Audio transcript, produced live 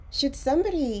Should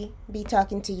somebody be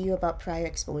talking to you about prior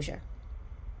exposure?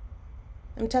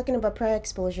 I'm talking about prior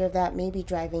exposure that may be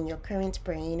driving your current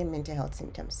brain and mental health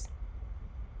symptoms.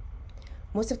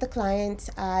 Most of the clients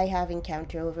I have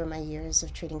encountered over my years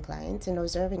of treating clients and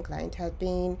observing clients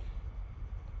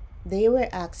they were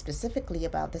asked specifically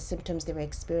about the symptoms they were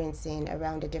experiencing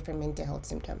around the different mental health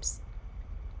symptoms.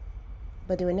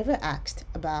 But they were never asked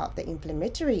about the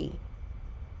inflammatory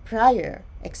prior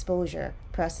exposure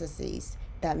processes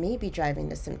that may be driving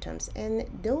the symptoms, and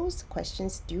those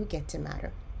questions do get to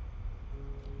matter.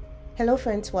 Hello,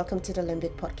 friends, welcome to the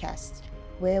Limbic Podcast,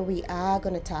 where we are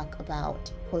going to talk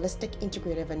about holistic,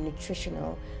 integrative, and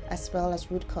nutritional, as well as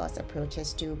root cause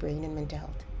approaches to brain and mental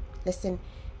health. Listen,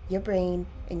 your brain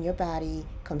and your body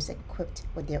comes equipped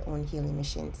with their own healing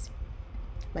machines.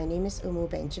 My name is Umu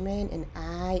Benjamin, and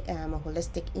I am a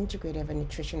holistic, integrative, and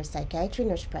nutritional psychiatry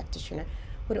nurse practitioner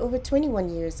with over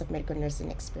 21 years of medical nursing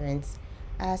experience,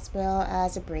 as well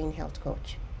as a brain health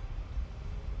coach.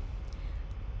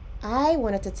 I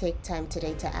wanted to take time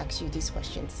today to ask you these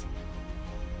questions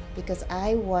because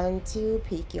I want to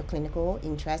pique your clinical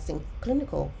interest in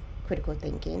clinical critical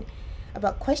thinking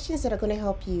about questions that are going to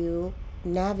help you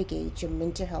navigate your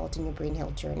mental health and your brain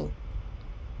health journey.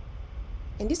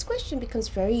 And this question becomes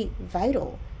very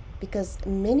vital because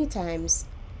many times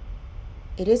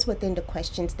it is within the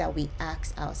questions that we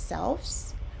ask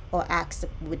ourselves or ask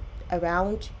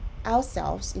around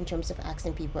ourselves in terms of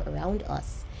asking people around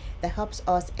us that helps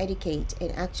us educate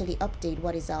and actually update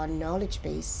what is our knowledge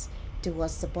base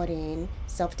towards supporting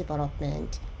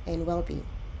self-development and well-being.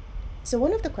 So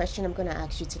one of the questions I'm going to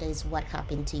ask you today is, what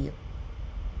happened to you?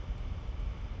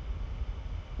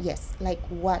 Yes, like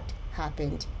what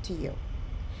happened to you?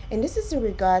 And this is in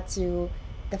regard to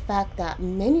the fact that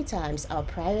many times our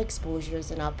prior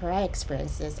exposures and our prior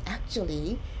experiences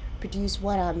actually produce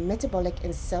what are metabolic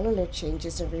and cellular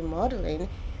changes and remodeling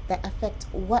that affect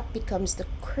what becomes the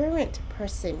current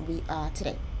person we are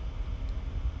today.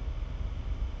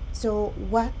 So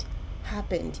what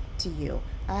happened to you?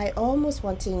 I almost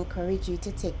want to encourage you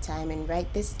to take time and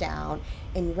write this down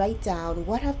and write down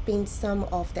what have been some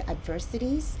of the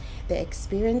adversities, the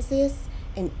experiences,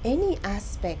 and any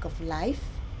aspect of life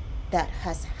that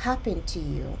has happened to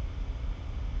you.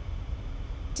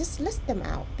 Just list them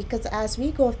out, because as we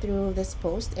go through this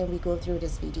post and we go through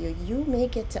this video, you may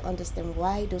get to understand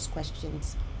why those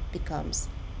questions becomes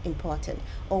important,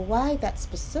 or why that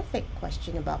specific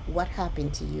question about what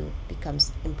happened to you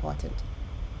becomes important.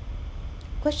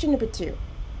 Question number 2,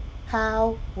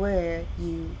 how were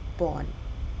you born?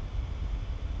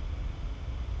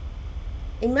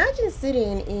 Imagine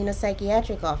sitting in a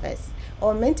psychiatric office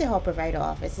or mental health provider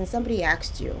office and somebody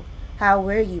asked you, how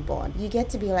were you born? You get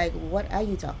to be like, what are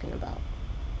you talking about?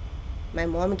 My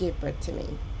mom gave birth to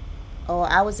me, or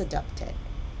I was adopted,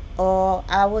 or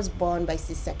I was born by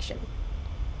C-section.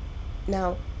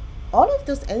 Now, all of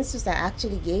those answers I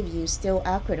actually gave you still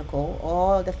are critical,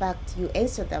 or the fact you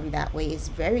answer them that way is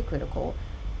very critical.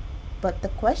 But the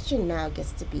question now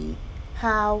gets to be,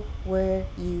 how were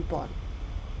you born?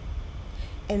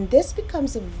 And this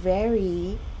becomes a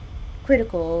very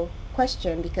critical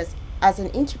question because as an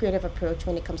integrative approach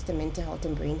when it comes to mental health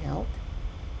and brain health,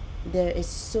 there is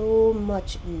so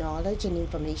much knowledge and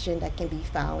information that can be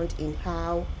found in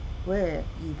how were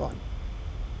you born.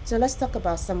 So let's talk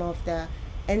about some of the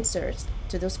answers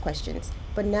to those questions.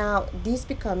 But now these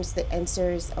becomes the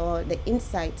answers or the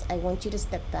insights I want you to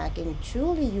step back and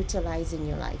truly utilize in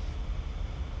your life.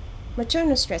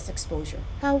 Maternal stress exposure.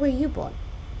 How were you born?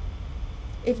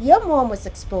 If your mom was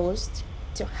exposed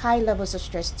to high levels of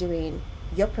stress during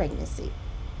your pregnancy,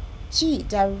 she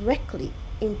directly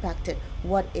impacted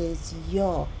what is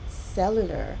your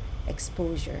cellular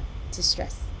exposure to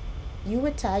stress. You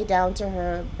were tied down to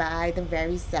her by the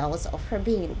very cells of her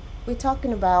being. We're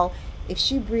talking about if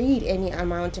she breathed any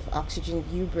amount of oxygen,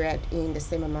 you breathed in the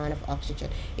same amount of oxygen.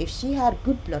 If she had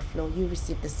good blood flow, you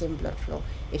received the same blood flow.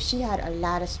 If she had a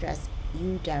lot of stress,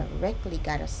 you directly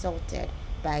got assaulted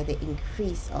by the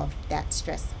increase of that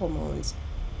stress hormones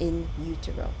in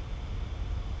utero.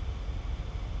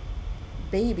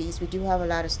 Babies, we do have a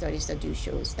lot of studies that do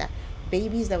shows that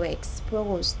babies that were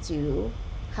exposed to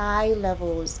high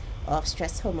levels of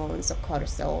stress hormones or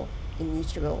cortisol in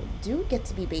utero do get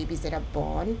to be babies that are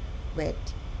born with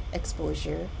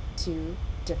exposure to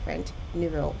different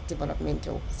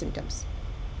neurodevelopmental symptoms.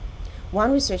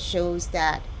 One research shows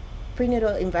that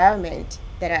prenatal environment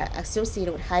that are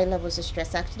associated with high levels of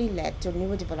stress actually led to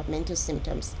neurodevelopmental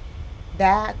symptoms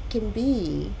that can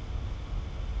be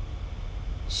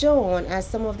shown as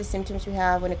some of the symptoms we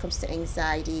have when it comes to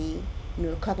anxiety,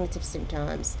 neurocognitive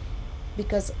symptoms,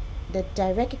 because the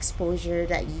direct exposure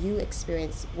that you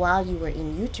experienced while you were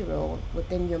in utero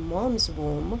within your mom's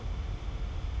womb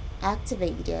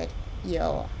activated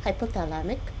your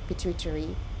hypothalamic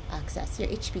pituitary axis, your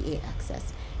HPA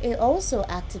axis. It also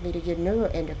activated your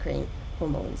neuroendocrine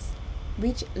hormones,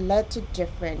 which led to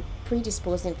different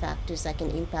predisposing factors that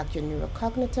can impact your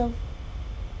neurocognitive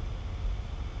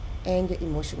and your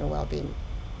emotional well-being.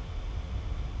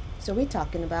 So we're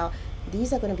talking about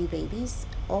these are going to be babies,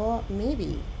 or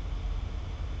maybe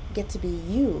get to be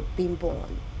you being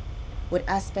born with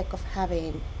aspect of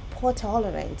having poor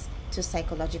tolerance to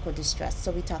psychological distress.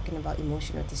 So we're talking about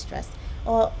emotional distress,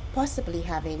 or possibly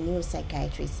having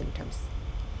neuropsychiatry symptoms.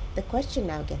 The question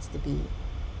now gets to be,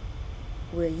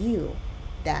 were you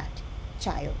that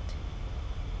child?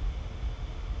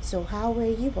 So how were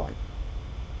you born?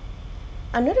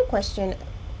 Another question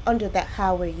under that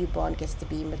how were you born gets to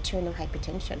be maternal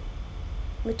hypertension,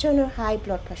 maternal high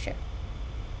blood pressure.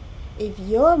 If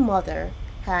your mother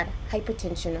had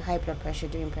hypertension or high blood pressure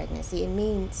during pregnancy, it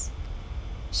means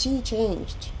she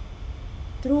changed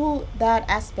through that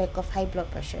aspect of high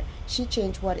blood pressure. She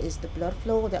changed what is the blood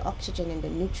flow, the oxygen, and the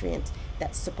nutrients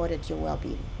that supported your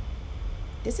well-being.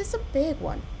 This is a big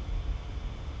one.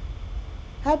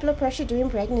 High blood pressure during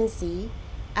pregnancy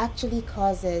actually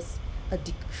causes a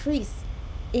decrease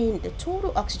in the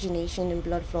total oxygenation and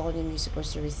blood volume you're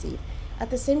supposed to receive. At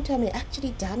the same time, it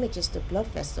actually damages the blood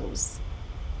vessels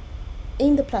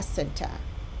in the placenta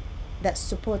that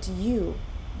support you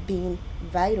being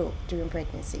vital during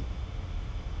pregnancy.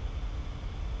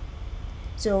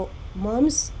 So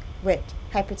moms with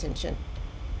hypertension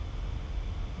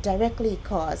directly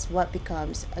cause what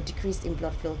becomes a decrease in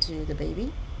blood flow to the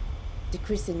baby,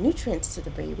 decrease in nutrients to the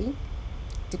baby,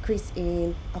 decrease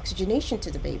in oxygenation to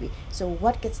the baby. So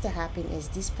what gets to happen is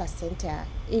this placenta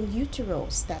in utero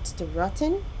starts to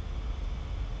rotten.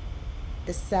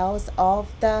 The cells of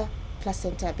the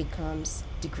placenta becomes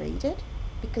degraded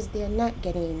because they're not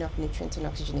getting enough nutrients and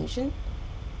oxygenation,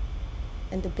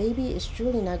 and the baby is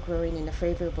truly not growing in a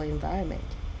favorable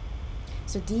environment.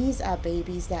 So these are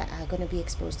babies that are going to be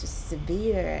exposed to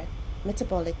severe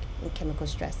metabolic and chemical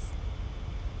stress.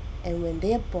 And when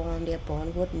they're born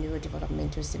with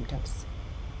neurodevelopmental symptoms.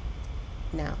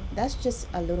 Now, that's just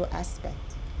a little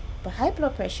aspect. But high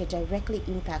blood pressure directly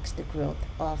impacts the growth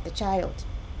of the child.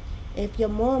 If your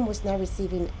mom was not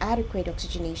receiving adequate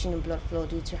oxygenation and blood flow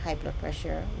due to high blood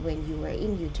pressure when you were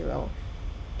in utero,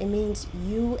 it means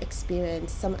you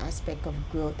experience some aspect of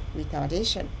growth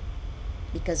retardation.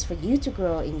 Because for you to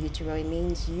grow in utero, it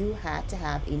means you had to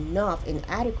have enough and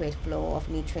adequate flow of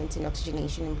nutrients and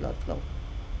oxygenation and blood flow.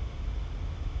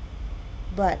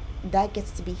 But that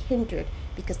gets to be hindered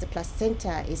because the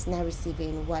placenta is not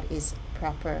receiving what is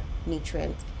proper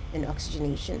nutrients and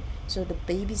oxygenation. So the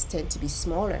babies tend to be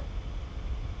smaller.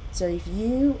 So if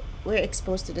you were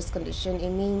exposed to this condition, it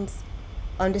means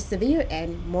on the severe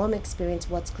end, mom experienced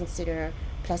what's considered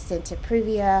placenta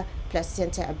previa,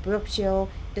 placenta abruptio.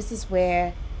 This is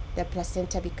where the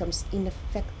placenta becomes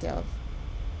ineffective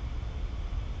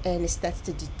and it starts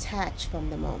to detach from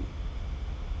the mom.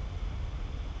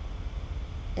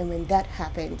 And when that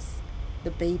happens,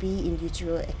 the baby in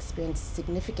utero experiences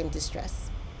significant distress.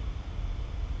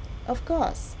 Of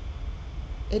course,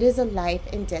 it is a life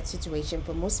and death situation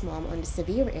for most moms on the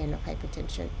severe end of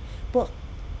hypertension. But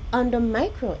on the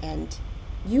micro end,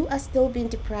 you are still being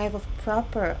deprived of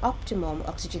proper optimum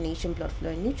oxygenation, blood flow,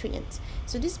 and nutrients.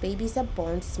 So these babies are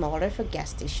born smaller for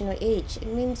gestational age. It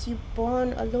means you're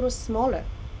born a little smaller.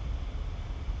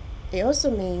 It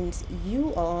also means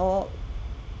you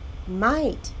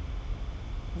might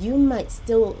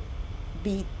still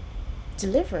be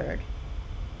delivered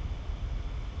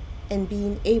and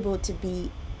being able to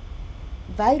be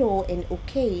vital and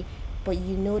okay, but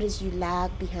you notice you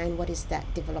lag behind what is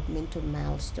that developmental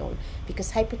milestone,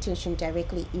 because hypertension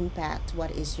directly impacts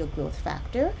what is your growth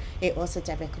factor. It also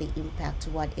directly impacts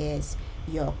what is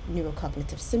your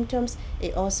neurocognitive symptoms.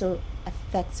 It also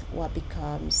affects what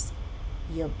becomes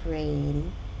your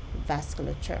brain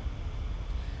vasculature.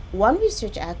 One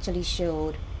research actually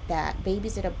showed that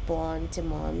babies that are born to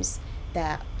moms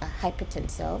that are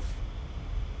hypertensive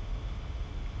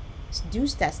do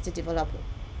start to develop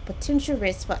potential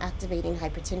risk for activating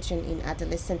hypertension in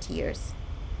adolescent years.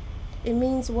 It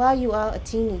means while you are a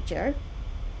teenager,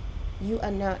 you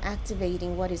are now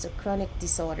activating what is a chronic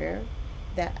disorder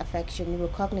that affects your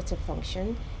neurocognitive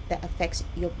function, that affects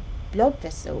your blood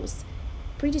vessels,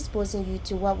 predisposing you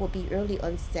to what will be early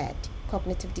onset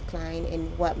cognitive decline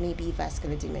and what may be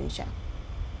vascular dementia.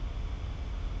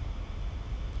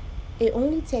 It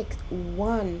only takes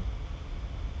one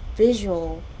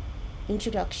visual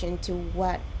introduction to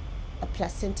what a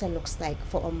placenta looks like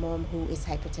for a mom who is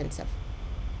hypertensive.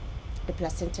 The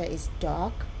placenta is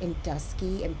dark and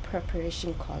dusky and purplish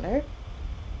in color,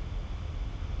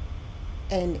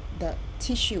 and the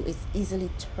tissue is easily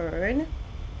turned.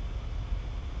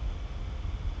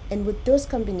 And with those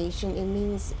combination, it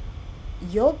means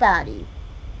your body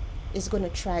is going to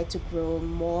try to grow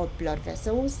more blood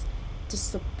vessels to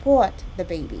support the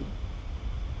baby.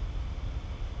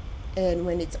 And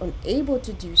when it's unable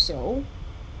to do so,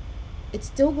 it's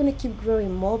still going to keep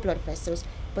growing more blood vessels,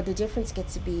 but the difference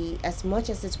gets to be, as much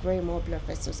as it's growing more blood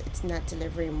vessels, it's not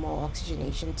delivering more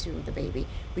oxygenation to the baby,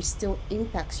 which still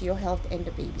impacts your health and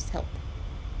the baby's health.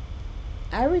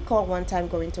 I recall one time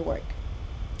going to work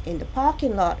in the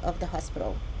parking lot of the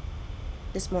hospital.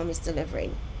 This mom is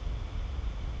delivering,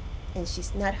 and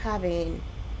she's not having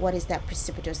what is that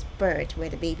precipitous birth where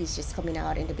the baby's just coming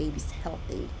out and the baby's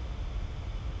healthy.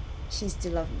 She's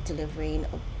delivering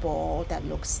a ball that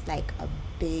looks like a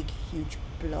big, huge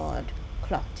blood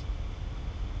clot.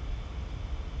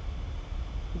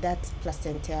 That's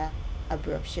placenta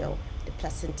abruptio, the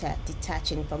placenta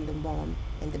detaching from the mom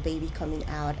and the baby coming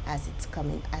out as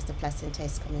the placenta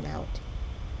is coming out.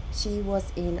 She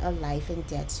was in a life and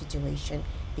death situation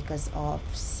because of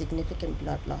significant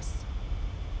blood loss.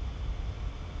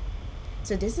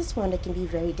 So this is one that can be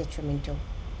very detrimental.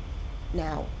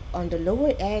 Now, on the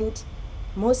lower end,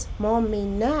 most mom may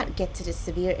not get to the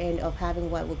severe end of having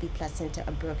what would be placenta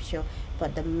abruptio,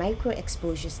 but the micro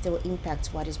exposure still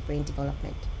impacts what is brain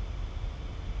development.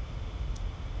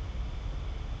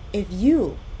 If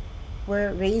you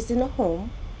were raised in a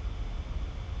home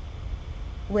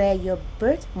where your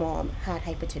birth mom had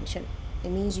hypertension, it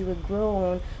means you were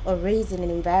grown or raised in an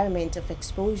environment of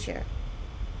exposure.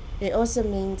 It also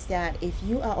means that if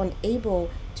you are unable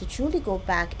to truly go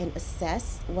back and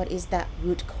assess what is that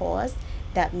root cause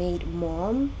that made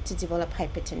mom to develop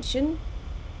hypertension,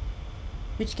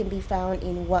 which can be found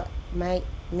in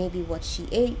maybe what she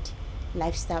ate,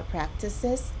 lifestyle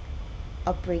practices,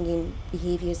 upbringing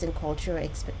behaviors and cultural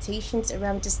expectations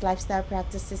around just lifestyle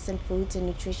practices and foods and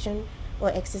nutrition or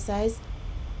exercise,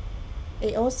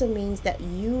 it also means that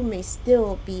you may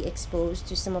still be exposed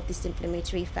to some of these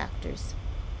inflammatory factors.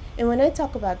 And when I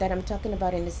talk about that, I'm talking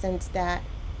about in the sense that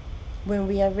when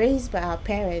we are raised by our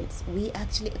parents, we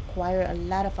actually acquire a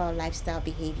lot of our lifestyle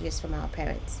behaviors from our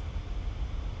parents.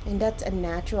 And that's a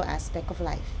natural aspect of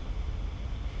life.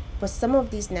 But some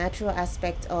of these natural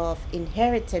aspects of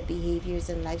inherited behaviors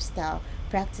and lifestyle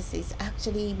practices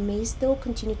actually may still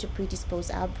continue to predispose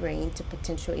our brain to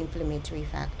potential inflammatory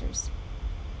factors.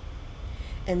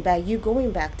 And by you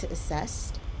going back to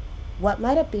assess what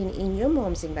might have been in your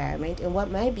mom's environment and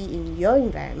what might be in your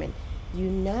environment, you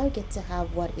now get to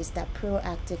have what is that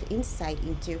proactive insight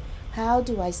into how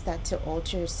do I start to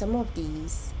alter some of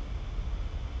these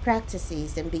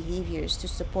practices and behaviors to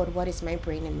support what is my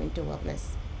brain and mental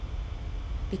wellness.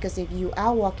 Because if you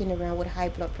are walking around with high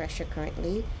blood pressure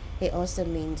currently, it also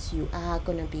means you are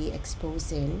going to be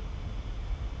exposing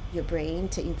your brain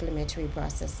to inflammatory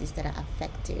processes that are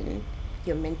affecting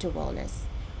your mental wellness.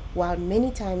 While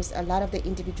many times a lot of the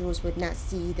individuals would not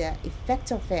see the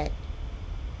effect of it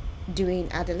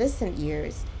during adolescent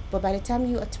years, but by the time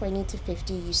you are 20 to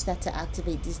 50, you start to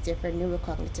activate these different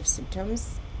neurocognitive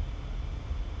symptoms,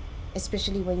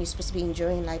 especially when you're supposed to be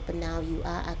enjoying life, but now you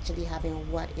are actually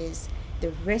having what is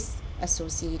the risk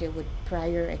associated with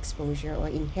prior exposure or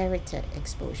inherited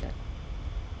exposure.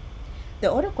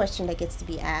 The other question that gets to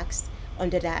be asked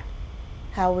under that,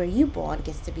 how were you born,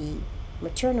 gets to be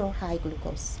maternal high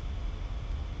glucose.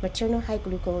 Maternal high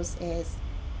glucose is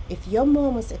if your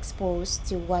mom was exposed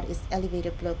to what is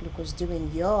elevated blood glucose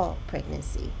during your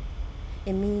pregnancy,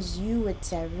 it means you were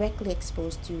directly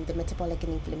exposed to the metabolic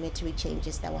and inflammatory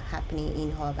changes that were happening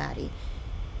in her body.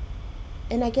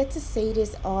 And I get to say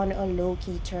this on a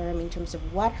low-key term in terms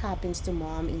of what happens to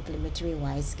mom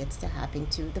inflammatory-wise gets to happen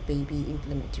to the baby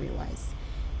inflammatory-wise.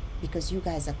 Because you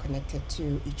guys are connected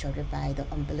to each other by the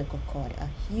umbilical cord, a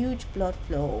huge blood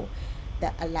flow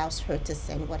that allows her to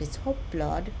send what is her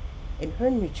blood and her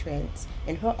nutrients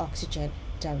and her oxygen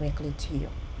directly to you.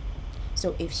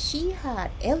 So if she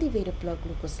had elevated blood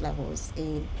glucose levels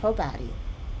in her body,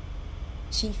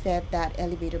 she fed that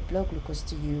elevated blood glucose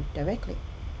to you directly.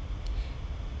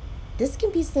 This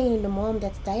can be seen in the mom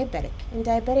that's diabetic. And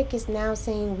diabetic is now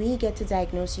saying we get to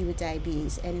diagnose you with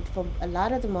diabetes. And for a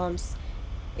lot of the moms,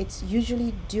 it's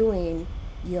usually doing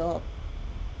your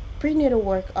prenatal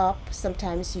workup.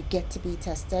 Sometimes you get to be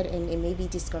tested and it may be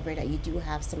discovered that you do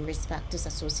have some risk factors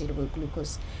associated with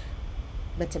glucose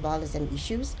metabolism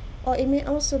issues. Or it may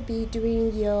also be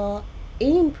during your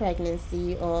in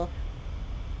pregnancy or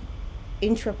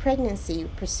intra-pregnancy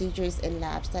procedures in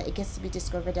labs that it gets to be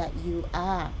discovered that you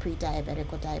are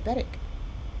pre-diabetic or diabetic.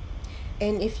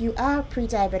 And if you are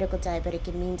pre-diabetic or diabetic,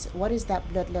 it means what is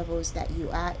that blood levels that you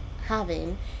are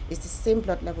having is the same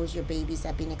blood levels your babies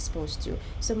have been exposed to.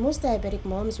 So most diabetic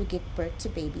moms will give birth to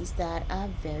babies that are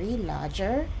very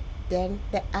larger than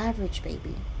the average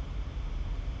baby.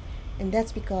 And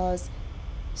that's because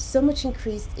so much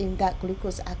increase in that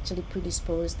glucose actually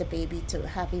predispose the baby to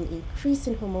having increase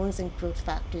in hormones and growth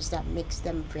factors that makes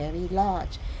them very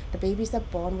large. The babies are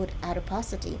born with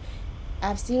adiposity.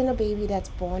 I've seen a baby that's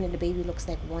born and the baby looks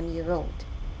like 1 year old.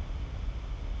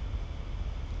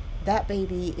 That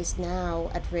baby is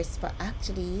now at risk for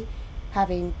actually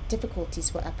having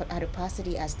difficulties with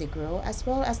adiposity as they grow, as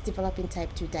well as developing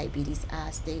type 2 diabetes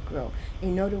as they grow.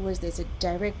 In other words, there's a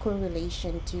direct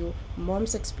correlation to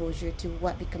mom's exposure to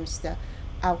what becomes the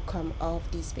outcome of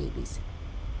these babies.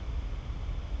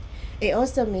 It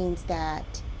also means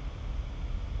that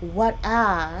what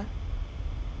are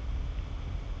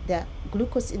the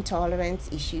glucose intolerance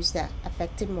issues that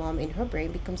affected mom in her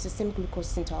brain becomes the same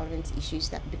glucose intolerance issues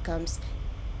that becomes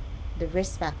the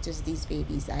risk factors these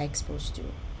babies are exposed to.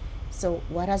 So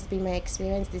what has been my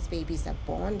experience? These babies are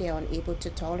born, they are unable to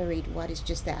tolerate what is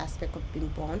just the aspect of being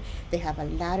born. They have a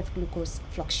lot of glucose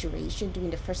fluctuation during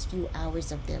the first few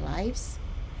hours of their lives.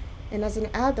 And as an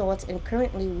adult, and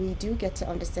currently we do get to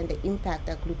understand the impact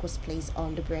that glucose plays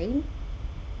on the brain.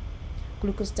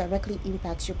 Glucose directly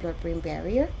impacts your blood-brain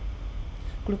barrier.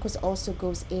 Glucose also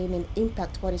goes in and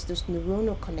impacts what is those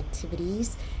neuronal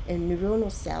connectivities and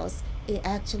neuronal cells. It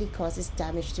actually causes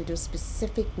damage to those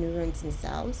specific neurons and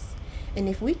cells. And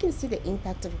if we can see the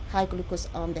impact of high glucose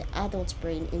on the adult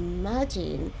brain,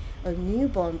 imagine a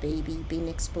newborn baby being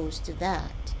exposed to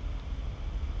that.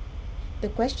 The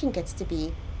question gets to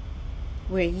be,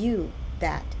 were you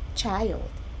that child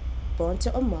born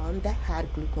to a mom that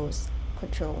had glucose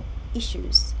control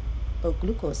issues or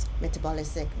glucose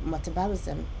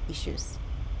metabolism issues?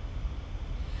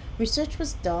 Research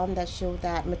was done that showed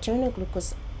that maternal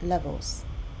glucose levels,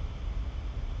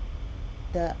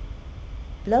 the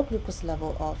blood glucose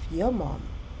level of your mom,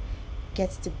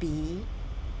 gets to be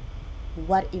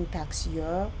what impacts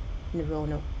your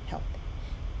neuronal health.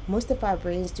 Most of our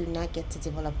brains do not get to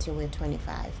develop till we're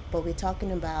 25, but we're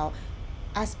talking about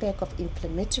aspect of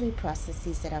inflammatory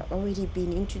processes that are already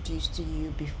being introduced to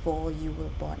you before you were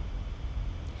born.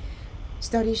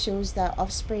 Study shows that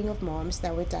offspring of moms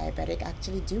that were diabetic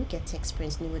actually do get to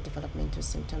experience neurodevelopmental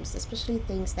symptoms, especially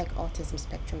things like autism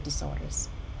spectrum disorders.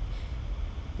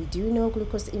 We do know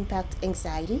glucose impacts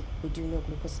anxiety. We do know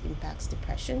glucose impacts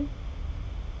depression.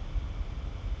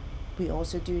 We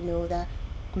also do know that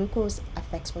glucose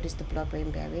affects what is the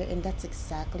blood-brain barrier, and that's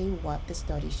exactly what the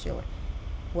study showed.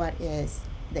 What is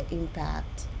the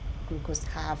impact glucose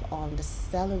have on the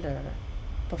cellular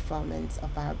performance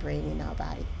of our brain and our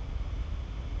body?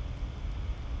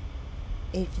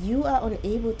 If you are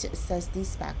unable to assess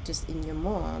these factors in your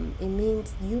mom, it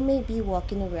means you may be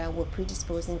walking around with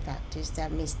predisposing factors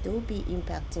that may still be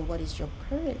impacting what is your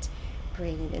current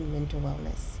brain and mental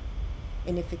wellness.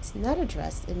 And if it's not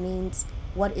addressed, it means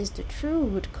what is the true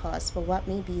root cause for what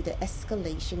may be the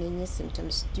escalation in your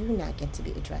symptoms do not get to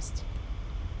be addressed.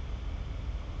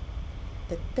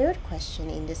 The third question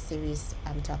in this series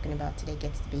I'm talking about today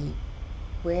gets to be,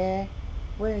 where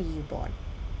are you born?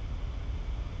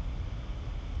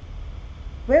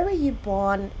 Where were you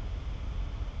born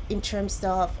in terms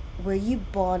of, were you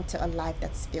born to a life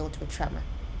that's filled with trauma?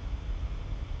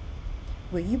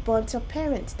 Were you born to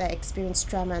parents that experienced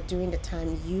trauma during the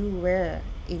time you were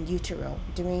in utero,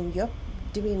 during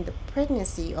the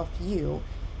pregnancy of you?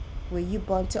 Were you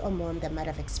born to a mom that might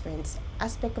have experienced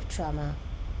aspect of trauma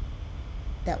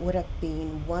that would have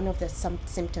been one of the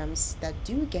symptoms that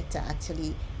do get to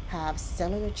actually have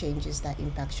cellular changes that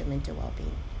impact your mental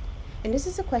well-being? And this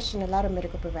is a question a lot of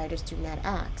medical providers do not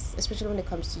ask, especially when it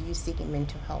comes to you seeking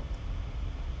mental health.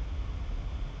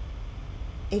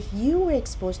 If you were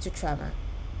exposed to trauma,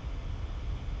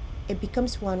 it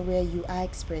becomes one where you are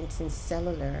experiencing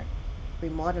cellular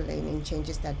remodeling and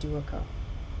changes that do occur.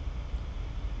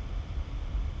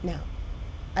 Now,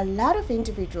 a lot of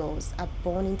individuals are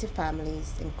born into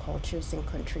families and cultures and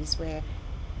countries where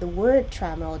the word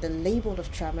trauma or the label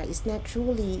of trauma is not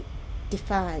truly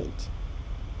defined.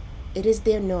 It is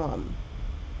their norm.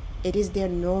 It is their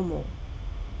normal.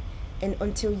 And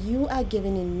until you are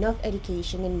given enough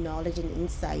education and knowledge and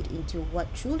insight into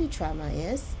what truly trauma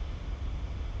is,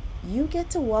 you get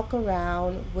to walk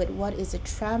around with what is a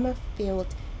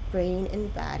trauma-filled brain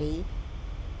and body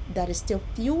that is still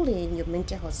fueling your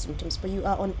mental health symptoms, but you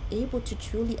are unable to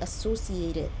truly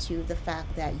associate it to the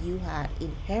fact that you had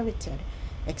inherited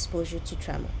exposure to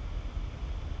trauma.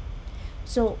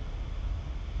 So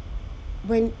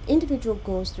when individual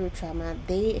goes through trauma,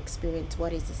 they experience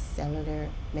what is a cellular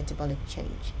metabolic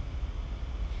change.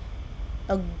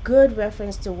 A good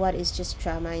reference to what is just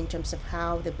trauma in terms of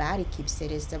how the body keeps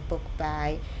it is a book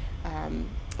by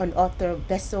an author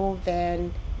Bessel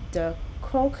van der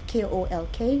Kolk, Kolk.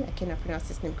 I cannot pronounce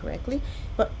his name correctly,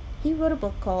 but he wrote a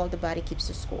book called The Body Keeps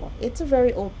the Score. It's a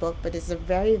very old book, but it's a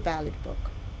very valid book.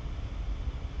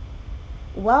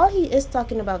 While he is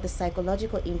talking about the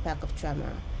psychological impact of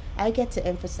trauma, I get to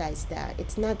emphasize that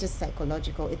it's not just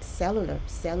psychological, it's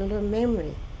cellular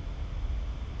memory.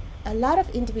 A lot of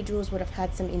individuals would have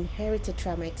had some inherited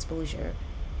trauma exposure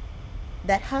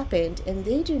that happened, and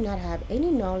they do not have any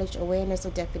knowledge, awareness,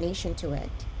 or definition to it.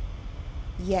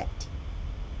 Yet,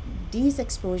 these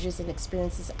exposures and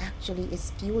experiences actually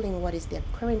is fueling what is their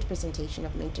current presentation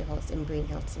of mental health and brain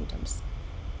health symptoms.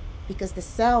 Because the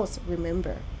cells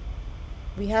remember.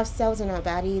 We have cells in our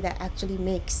body that actually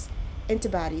makes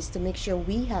antibodies to make sure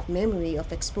we have memory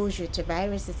of exposure to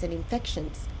viruses and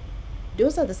infections.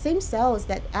 Those are the same cells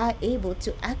that are able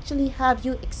to actually have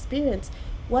you experience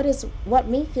what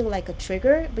may feel like a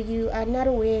trigger, but you are not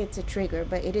aware it's a trigger,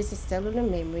 but it is a cellular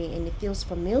memory, and it feels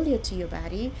familiar to your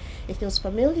body, it feels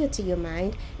familiar to your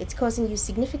mind, it's causing you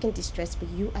significant distress, but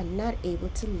you are not able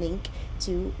to link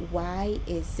to why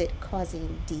is it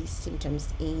causing these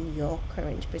symptoms in your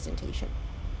current presentation.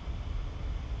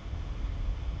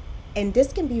 And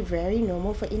this can be very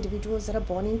normal for individuals that are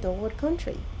born in third world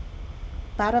country.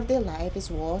 Part of their life is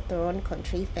war, third world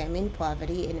country, famine,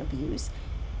 poverty, and abuse.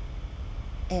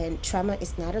 And trauma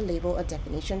is not a label or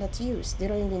definition that's used. They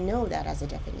don't even know that as a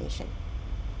definition.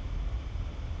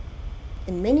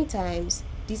 And many times,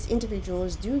 these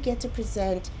individuals do get to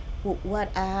present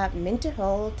what are mental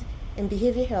health and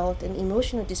behavior health and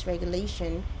emotional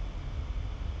dysregulation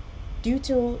due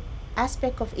to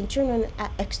aspect of internal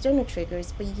and external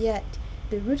triggers, but yet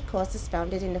the root cause is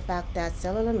founded in the fact that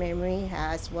cellular memory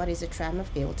has what is a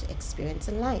trauma-filled experience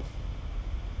in life.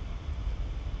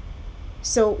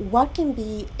 So what can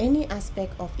be any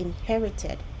aspect of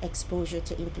inherited exposure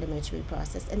to inflammatory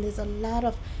process? And there's a lot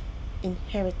of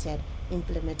inherited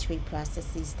inflammatory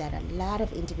processes that a lot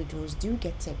of individuals do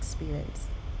get to experience.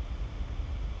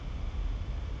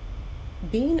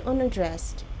 Being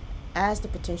unaddressed as the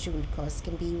potential root cause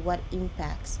can be what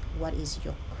impacts what is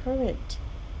your current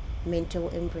mental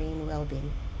and brain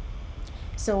well-being.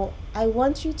 So I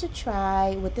want you to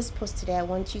try, with this post today, I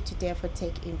want you to therefore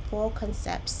take in 4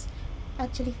 concepts,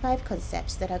 actually 5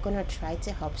 concepts that are going to try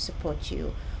to help support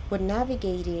you with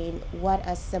navigating what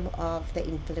are some of the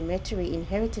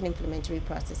inherited inflammatory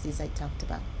processes I talked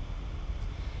about.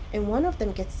 And one of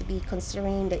them gets to be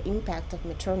considering the impact of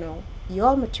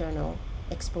your maternal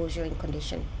exposure and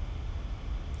condition.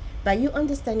 By you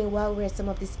understanding where some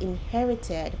of this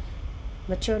inherited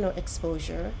maternal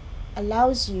exposure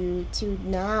allows you to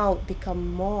now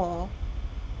become more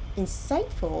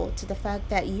insightful to the fact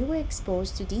that you were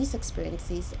exposed to these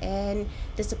experiences, and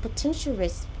there's a potential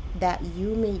risk that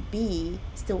you may be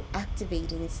still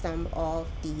activating some of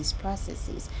these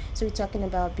processes. So we're talking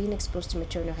about being exposed to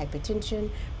maternal hypertension,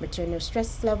 maternal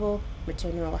stress level,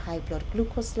 maternal high blood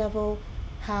glucose level,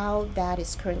 how that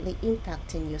is currently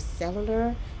impacting your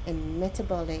cellular and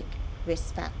metabolic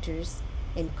risk factors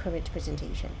in current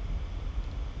presentation.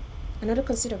 Another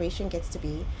consideration gets to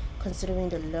be considering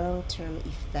the long-term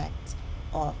effect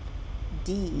of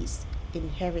these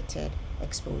inherited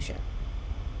exposure.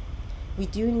 We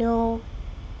do know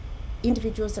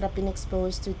individuals that have been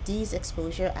exposed to these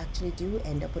exposure actually do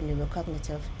end up with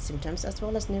neurocognitive symptoms as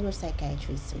well as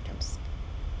neuropsychiatry symptoms.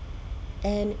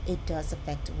 And it does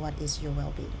affect what is your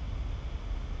well-being.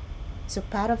 So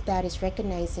part of that is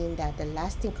recognizing that the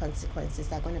lasting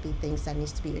consequences are going to be things that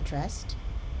needs to be addressed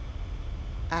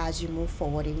as you move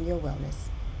forward in your wellness.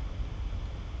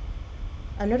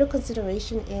 Another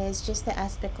consideration is just the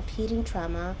aspect of hidden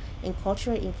trauma and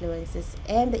cultural influences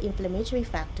and the inflammatory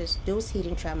factors those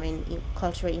hidden trauma and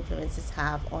cultural influences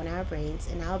have on our brains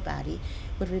and our body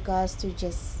with regards to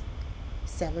just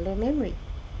cellular memory.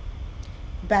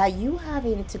 By you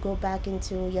having to go back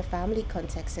into your family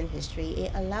context and history,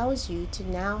 it allows you to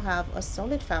now have a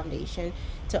solid foundation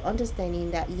to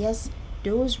understanding that yes,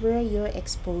 those were your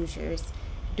exposures,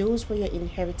 those were your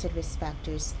inherited risk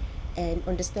factors, and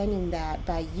understanding that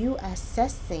by you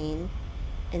assessing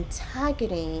and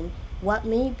targeting what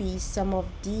may be some of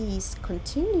these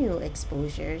continual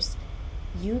exposures,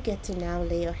 you get to now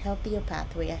lay a healthier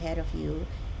pathway ahead of you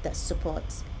that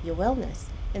supports your wellness.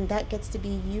 And that gets to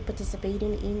be you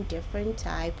participating in different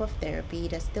type of therapy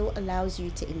that still allows you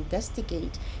to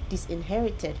investigate these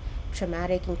inherited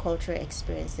traumatic and cultural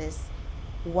experiences,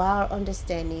 while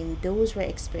understanding those were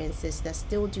experiences that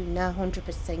still do not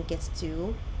 100% get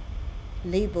to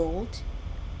labeled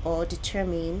or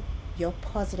determine your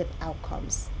positive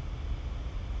outcomes.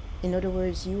 In other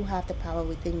words, you have the power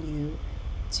within you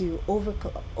to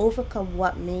overcome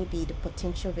what may be the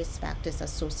potential risk factors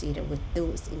associated with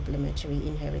those inflammatory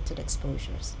inherited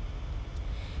exposures.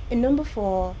 And number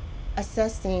four,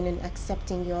 assessing and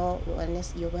accepting your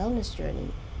wellness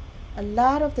journey. A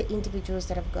lot of the individuals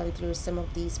that have gone through some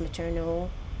of these maternal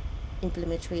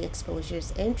inflammatory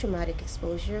exposures and traumatic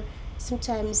exposure,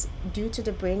 sometimes due to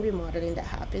the brain remodeling that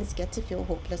happens, get to feel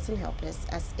hopeless and helpless,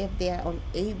 as if they are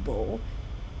unable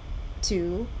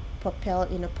to propel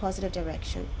in a positive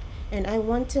direction. And I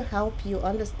want to help you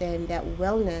understand that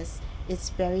wellness is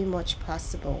very much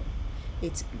possible.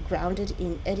 It's grounded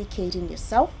in educating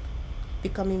yourself,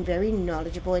 becoming very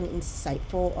knowledgeable and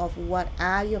insightful of what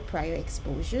are your prior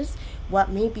exposures,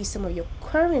 what may be some of your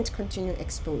current continued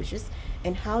exposures,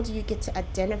 and how do you get to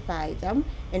identify them,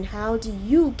 and how do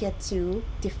you get to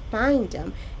define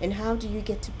them, and how do you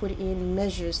get to put in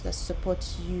measures that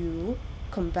support you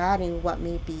combating what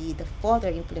may be the further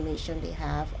inflammation they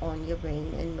have on your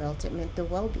brain and mental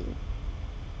well-being.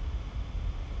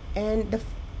 And the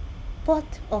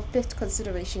fourth or fifth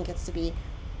consideration gets to be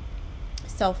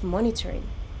self-monitoring.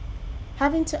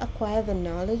 Having to acquire the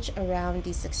knowledge around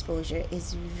this exposure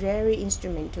is very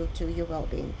instrumental to your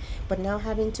well-being, but now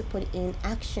having to put in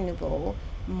actionable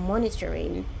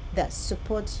monitoring that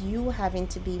supports you having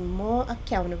to be more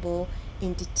accountable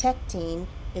in detecting,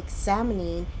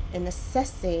 examining, and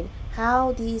assessing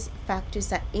how these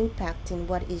factors are impacting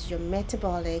what is your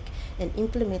metabolic and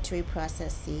inflammatory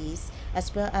processes,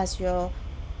 as well as your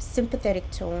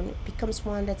sympathetic tone, becomes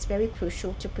one that's very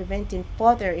crucial to preventing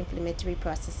further inflammatory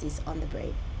processes on the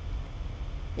brain.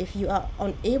 If you are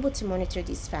unable to monitor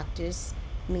these factors,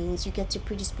 means you get to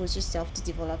predispose yourself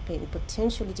to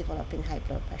potentially developing high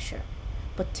blood pressure,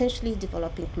 potentially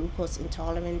developing glucose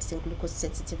intolerance and glucose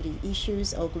sensitivity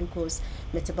issues, or glucose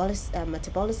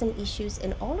metabolism issues,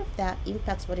 and all of that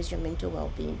impacts what is your mental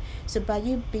well-being. So by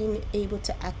you being able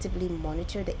to actively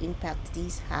monitor the impact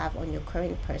these have on your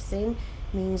current person,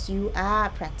 means you are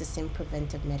practicing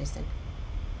preventive medicine.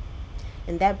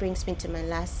 And that brings me to my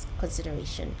last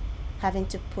consideration, having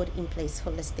to put in place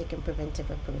holistic and preventive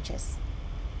approaches.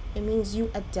 It means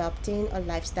you adopting a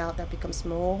lifestyle that becomes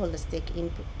more holistic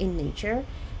in nature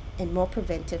and more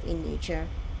preventive in nature,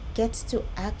 gets to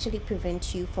actually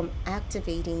prevent you from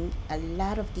activating a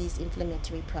lot of these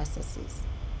inflammatory processes.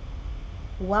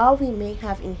 While we may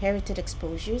have inherited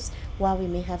exposures, while we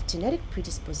may have genetic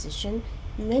predisposition,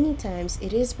 many times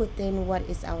it is within what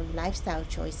is our lifestyle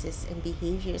choices and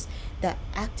behaviors that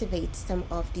activate some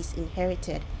of these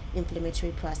inherited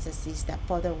inflammatory processes that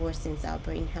further worsens our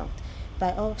brain health.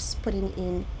 By us putting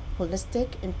in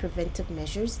holistic and preventive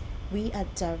measures, we are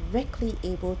directly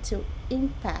able to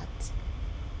impact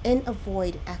and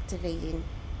avoid activating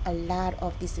a lot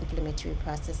of these inflammatory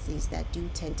processes that do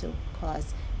tend to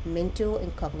cause mental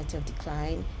and cognitive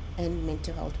decline and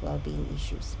mental health well-being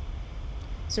issues.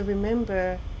 So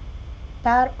remember,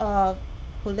 part of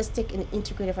holistic and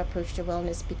integrative approach to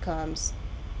wellness becomes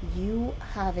you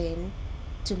having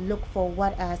to look for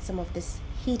what are some of these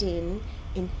hidden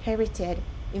inherited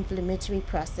inflammatory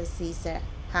processes that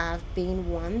have been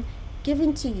one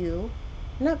given to you,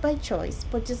 not by choice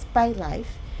but just by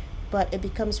life. But it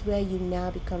becomes where you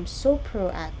now become so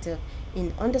proactive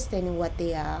in understanding what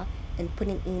they are and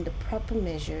putting in the proper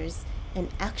measures and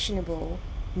actionable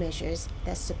measures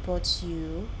that supports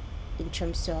you in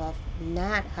terms of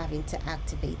not having to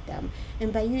activate them.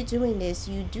 And by you doing this,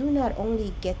 you do not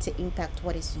only get to impact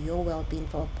what is your well-being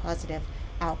for a positive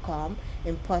outcome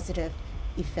and positive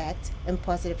effect and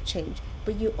positive change,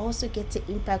 but you also get to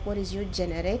impact what is your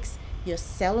genetics, your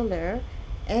cellular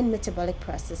and metabolic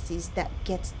processes that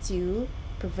gets to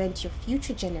prevent your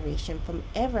future generation from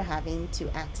ever having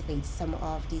to activate some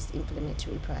of these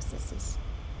inflammatory processes.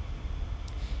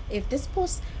 If this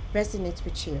post resonates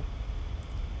with you,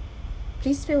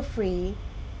 please feel free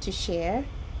to share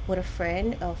with a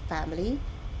friend or family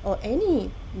or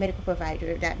any medical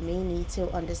provider that may need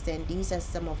to understand these are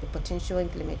some of the potential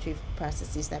inflammatory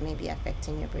processes that may be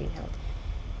affecting your brain health.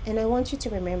 And I want you to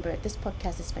remember, this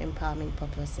podcast is for empowerment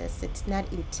purposes. It's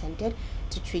not intended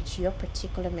to treat your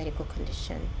particular medical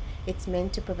condition. It's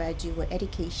meant to provide you with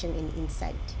education and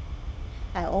insight.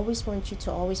 I always want you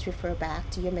to always refer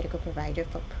back to your medical provider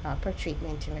for proper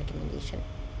treatment and recommendation.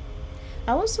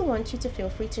 I also want you to feel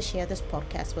free to share this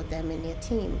podcast with them and their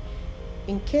team.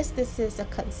 In case this is a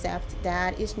concept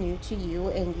that is new to you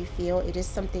and you feel it is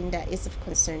something that is of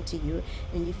concern to you,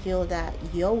 and you feel that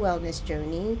your wellness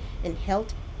journey and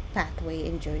health pathway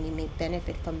and journey may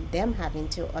benefit from them having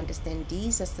to understand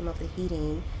these are some of the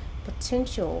hidden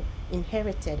potential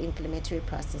inherited inflammatory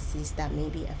processes that may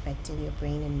be affecting your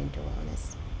brain and mental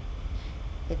wellness.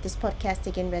 If this podcast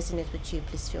again resonates with you,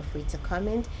 please feel free to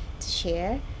comment, to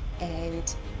share,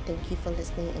 and thank you for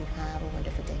listening and have a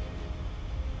wonderful day.